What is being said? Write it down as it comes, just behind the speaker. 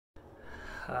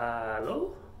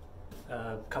Hello,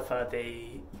 Kaffae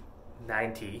day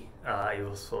 90. It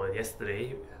was for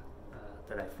yesterday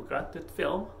that I forgot to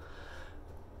film.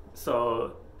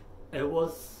 So it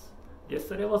was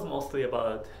yesterday was mostly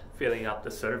about filling up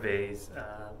the surveys.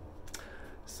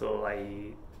 So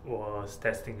I was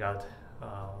testing out.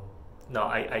 No,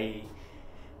 I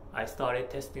started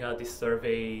testing out this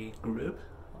survey group,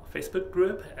 Facebook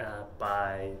group,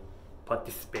 by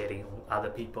participating on other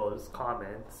people's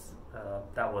comments.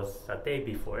 That was a day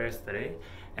before yesterday,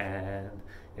 and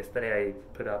yesterday I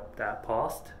put up that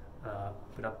post,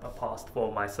 put up a post for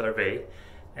my survey,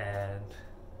 and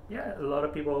yeah, a lot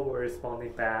of people were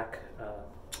responding back.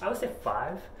 I would say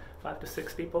five to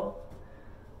six people,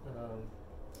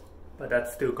 but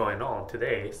that's still going on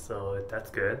today, so that's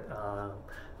good.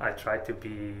 I try to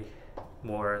be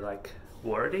more like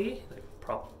wordy, like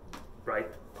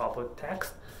write proper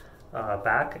text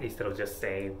back instead of just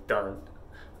saying done,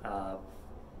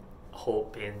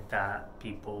 hoping that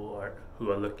people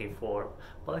who are looking for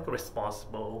like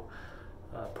responsible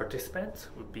participants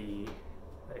would be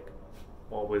like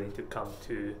more willing to come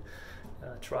to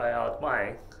try out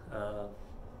mine.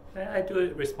 And I do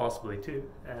it responsibly too,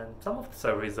 and some of the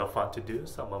surveys are fun to do.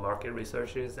 Some are market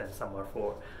researches and some are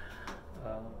for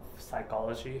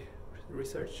psychology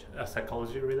research,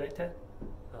 psychology related.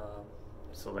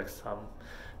 So like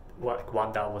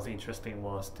one that was interesting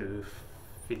was to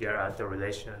figure out the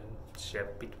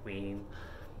relationship between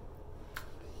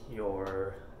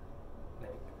your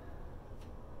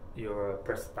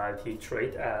personality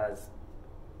trait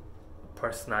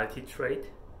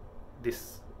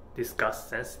disgust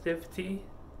sensitivity,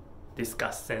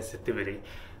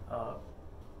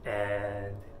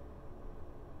 and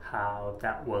how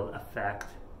that will affect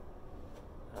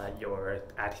your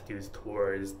attitudes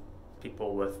towards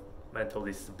people with mental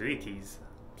disabilities.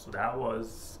 So that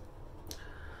was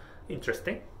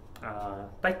interesting,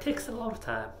 but it takes a lot of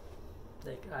time.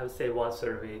 Like I would say one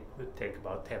survey would take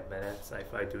about 10 minutes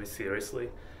if I do it seriously,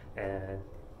 and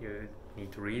you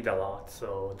need to read a lot,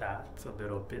 so that's a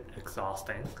little bit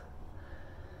exhausting.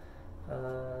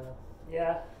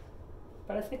 Yeah,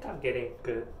 but I think I'm getting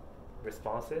good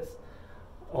responses.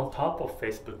 On top of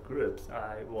Facebook groups,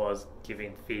 I was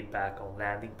giving feedback on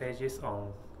landing pages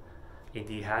on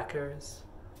indie hackers.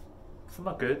 Some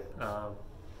are good.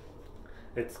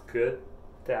 It's good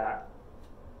that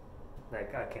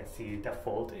like I can see the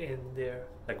fault in there,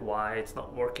 like why it's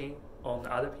not working on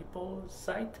other people's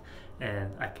site, and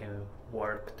I can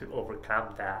work to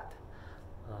overcome that,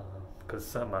 because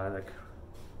some are like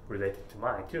related to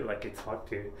mine too. Like it's hard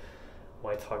to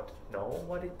know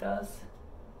what it does,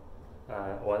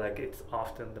 or like it's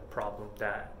often the problem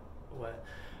that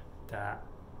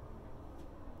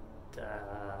the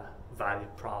value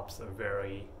props are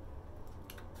very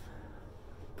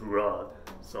broad.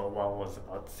 So one was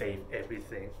about save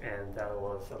everything, and that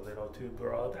was a little too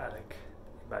broad. I think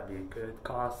it might be a good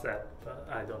concept, but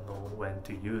I don't know when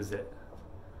to use it.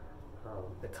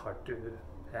 It's hard to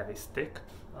have it stick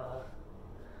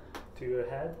to your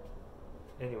head.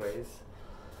 Anyways,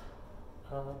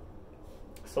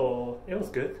 so it was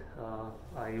good.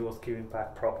 I was giving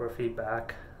back proper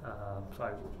feedback. So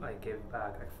I gave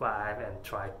back like 5 and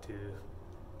tried to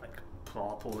like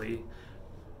properly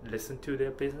listen to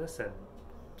their business and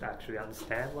actually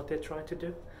understand what they're trying to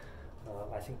do.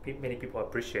 I think many people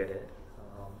appreciate it.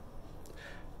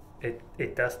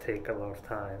 It does take a lot of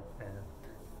time, and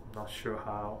I'm not sure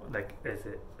how, like, is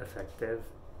it effective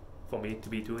for me to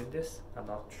be doing this? I'm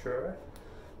not sure,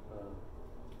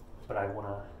 but I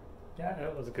wanna. Yeah,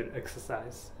 it was a good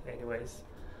exercise. Anyways,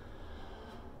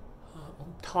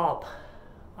 on top,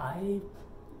 I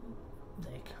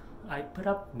put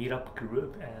up Meetup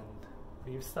group, and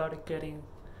we've started getting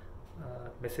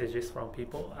messages from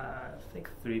people. I think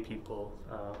 3 people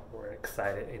were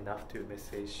excited enough to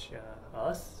message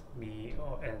us, me,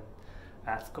 and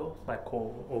Atsuko, my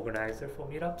co-organizer for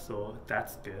Meetup. So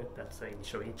that's good. That's the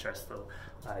initial interest. So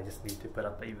I just need to put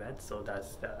up the event. So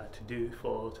that's to do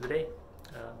for today.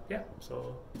 Yeah.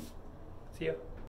 So see you.